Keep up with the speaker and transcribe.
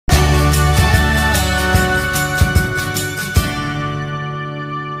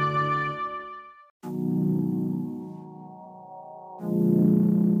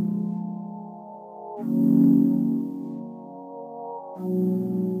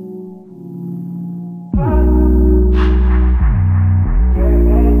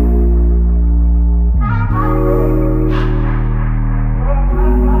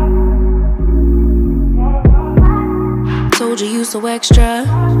so extra,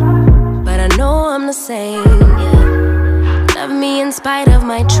 but I know I'm the same, yeah. Love me in spite of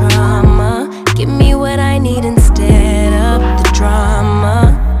my trauma. Give me what I need instead of the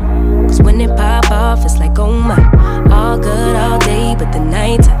drama. Cause when it pop off, it's like, oh my. All good all day, but the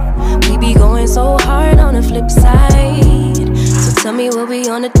night we be going so hard on the flip side. So tell me what we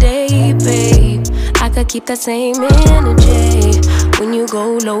on a day, babe. I could keep that same energy. When you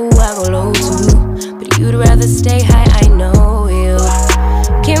go low, I go low too. But you'd rather stay high, I know you.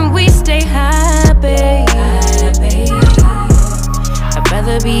 Can we stay high, babe? I'd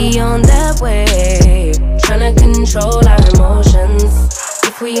rather be on that wave, tryna control our emotions.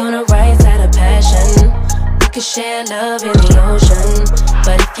 If we on the right side of passion, we could share love in the ocean.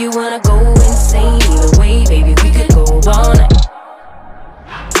 But if you wanna go insane either way, baby, we could go all night.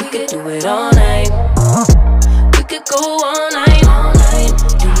 We could do it all night. We could go all night, all night.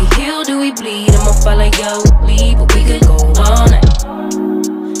 Do we heal, do we bleed? I'ma follow your lead, but we could go all night.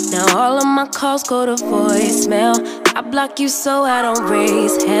 Now all of my calls go to voicemail. I block you so I don't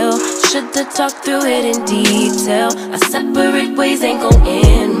raise hell. Should've talked through it in detail. Our separate ways ain't gon'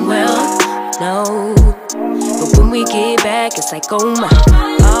 end well, no. But when we get back, it's like, oh my.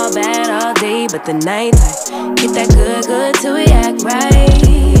 All bad all day, but the night I get that good, good till we act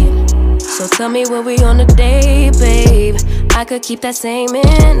right. So tell me what we on the day, babe. I could keep that same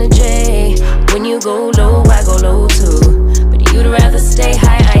energy. When you go low, I go low too. But you'd rather stay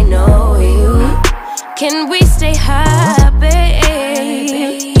high, I know you. Can we stay high,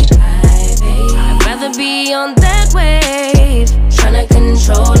 babe? I'd rather be on that wave, tryna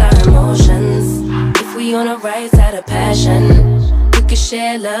control our emotions. If we on the right side of passion, we could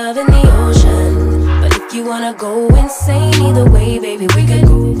share love in the ocean. But if you wanna go insane either way, baby, we could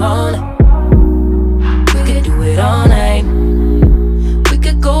go all night. We could do it all night. We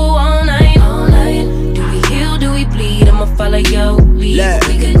could go all night, all night. Do we heal, do we bleed? I'ma follow your lead.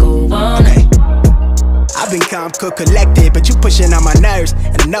 We could go all night. I've been calm, cool, collected, but you pushing on my nerves.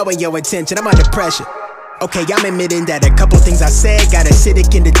 And I'm knowing your intention, I'm under pressure. Okay, I'm admitting that a couple things I said got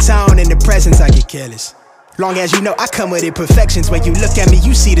acidic in the tone. In the presence, I get careless. Long as you know I come with imperfections. When you look at me,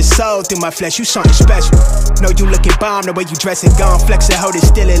 you see the soul through my flesh. You something special. Know you looking bomb, the way you dress and gone. Flex it, hold it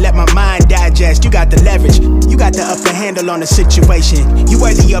still and let my mind digest. You got the leverage, you got the upper handle on the situation. You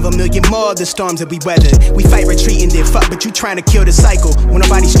worthy of a million more of the storms that we weather. We fight retreating, then fuck, but you trying to kill the cycle. When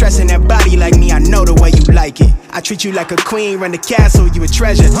nobody's stressing that body like me, I know the way you like it. I treat you like a queen, run the castle, you a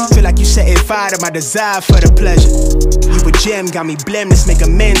treasure. Feel like you setting fire to my desire for the pleasure. You a gem, got me blemish, make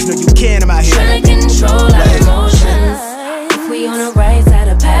amends, know you can, I'm out here trying to control our emotions. If we on the right side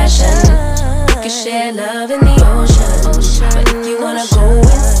of passion, we can share love in the ocean. But if you wanna go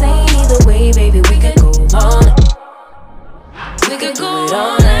insane either way, baby, we could go all night. We could go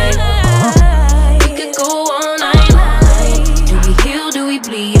all night. We could go all night. Do we heal, do we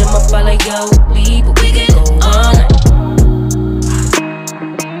bleed? I'ma follow your lead, but we could go all night.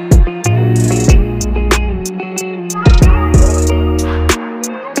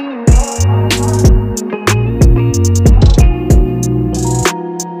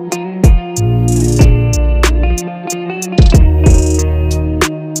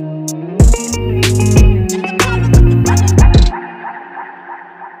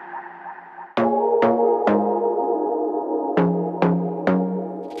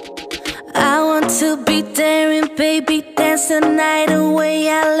 Baby, dance the night away.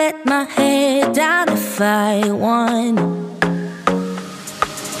 I let my head down if I won.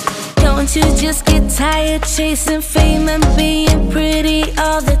 Don't you just get tired chasing fame and being pretty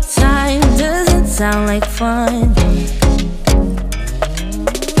all the time? Doesn't sound like fun.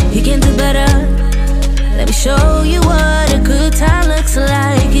 You can do better. Let me show you what a good time looks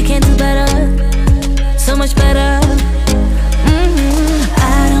like. You can do better, so much better.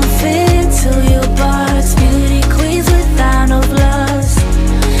 I don't fit into your box. Beauty queens without no flaws.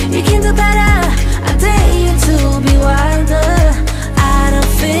 You can do better. I dare you to be wilder. I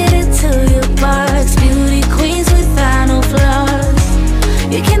don't fit into your box. Beauty queens without no flaws.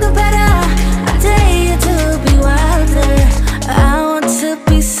 You can do better. I dare you to be wilder. I want to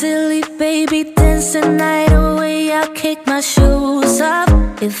be silly, baby, dance the night away. I'll kick my shoes off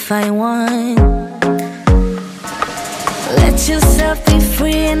if I want. Let yourself be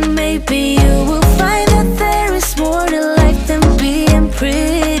free and maybe you will find that there is more to life than being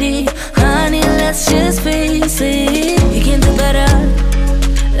pretty. Honey, let's just face it. You can do better.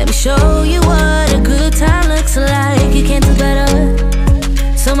 Let me show you what a good time looks like. You can do better,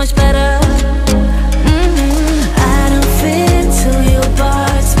 so much better. I don't fit into your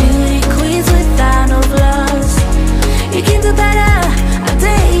box. Beauty queens without no flaws. You can do better. I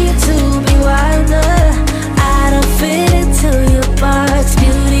dare you to be wilder. I don't fit into your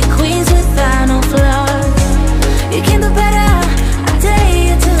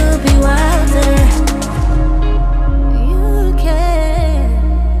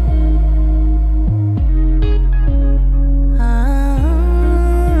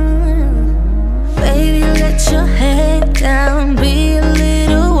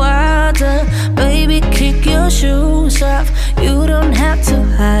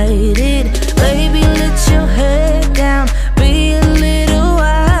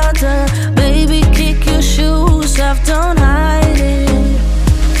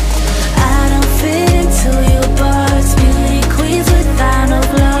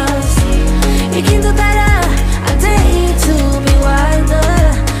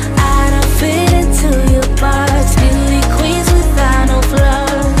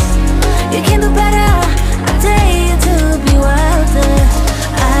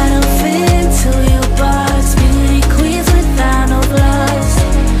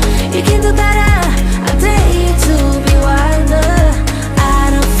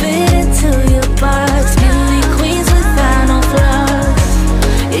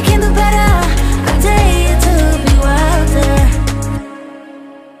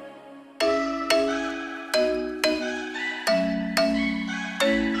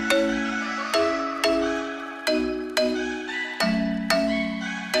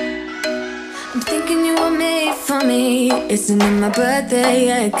Isn't it my birthday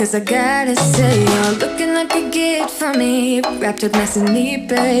yet? Cause I gotta say, you're looking like a gift from me, wrapped up nice and neat,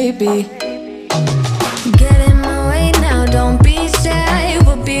 baby. Get in my way now, don't be shy.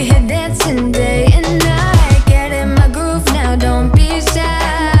 We'll be here dancing day and night. Get in my groove now, don't be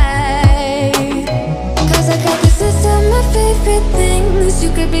shy. Cause I got this list of my favorite things.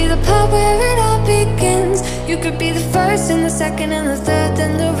 You could be the part where it all begins. You could be the first and the second and the third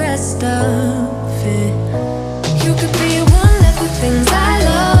and the rest of it. You could be one of the things I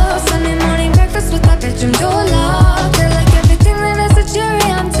love. Sunday morning breakfast with my bedroom door locked. I like everything that has a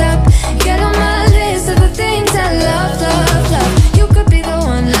cherry on top. Get on my list of the things I love, love, love. You could be the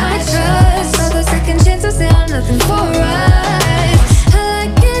one I trust. All the second chances, they are nothing for us. I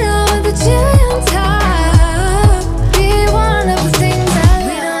like it all with the cherry on top. Be one of the things I love.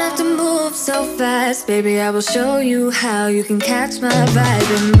 We don't have to move so fast, baby, I will show you how you can catch my vibe.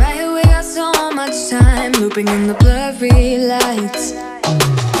 And right here we got so much time, looping in the blurry lights.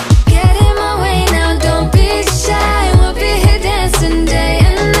 Get in my way now, don't be shy. We'll be here dancing day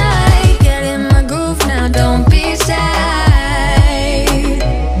and night. Get in my groove now, don't be shy.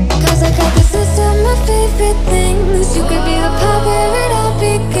 Cause I got this list of my favorite things. You could be the part where it all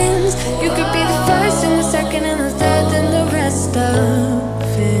begins. You could be the first and the second and the third and the rest of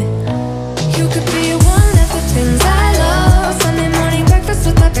it. You could be one of the things I love. Sunday morning breakfast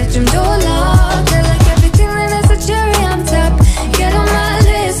with my bedroom door locked. I like everything that has a cherry on top. Get on my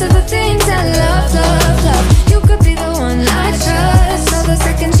list of the things I love, love, love. You could be the one I trust. All the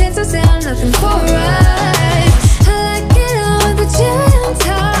second chances, they are nothing for us. I like it all with the cherry on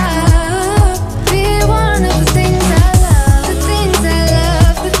top. Be one of the things I love. The things I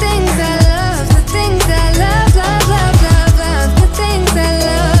love, the things I love, the things I love, love, love, love, love. The things I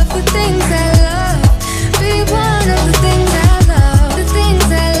love, the things I love. Be one of the things I love. The things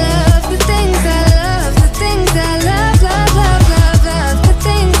I love, the things I love, the things I love, love, love, love, love. The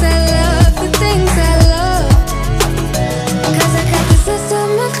things I love, the things I love. Cause I got this list of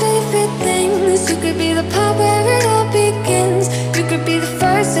my favorite things. You could be the part where it all begins. You could be the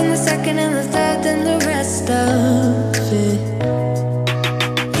first and the second and the third and the rest of it.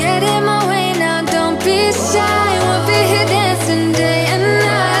 Get in my way now, don't be shy. We'll be here dancing day and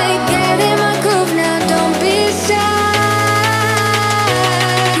night. Get in my groove now, don't be shy.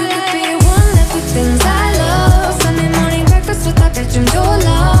 You could be one of the things I love. Sunday morning breakfast with my bedroom door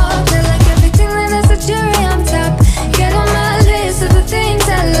locked. I like everything that has a cherry on top. Get on my list of the things I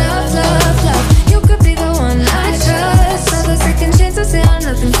love, love, love. You could be the one I trust. All the second chances, they are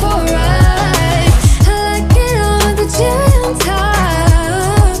nothing for us. I like it all with the cherry on top.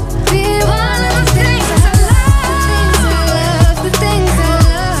 Be one of the things I love. The things I love, the things I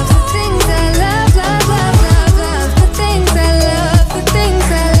love, the things I love, love, love, love, love. The things I love, the things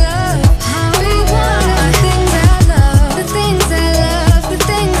I love. Be one of the things I love. The things I love, the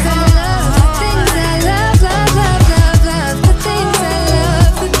things I love, the things I love, love, love, love, love. The things I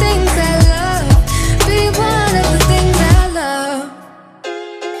love, the things I love. Be one of the things I love.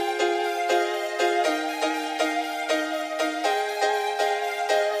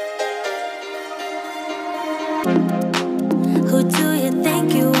 Who do you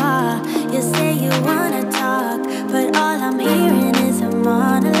think you are? You say you wanna talk, but all I'm hearing is a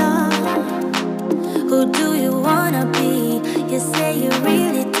monologue. Who do you wanna be? You say you're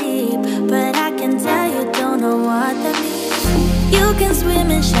really deep, but I can tell you don't know what that means. You can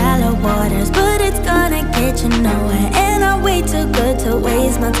swim in shallow waters, but it's gonna get you nowhere. And I'm way too good to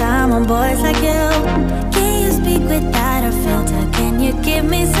waste my time on boys like you. Can you speak without a filter? Can you give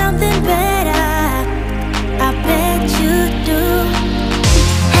me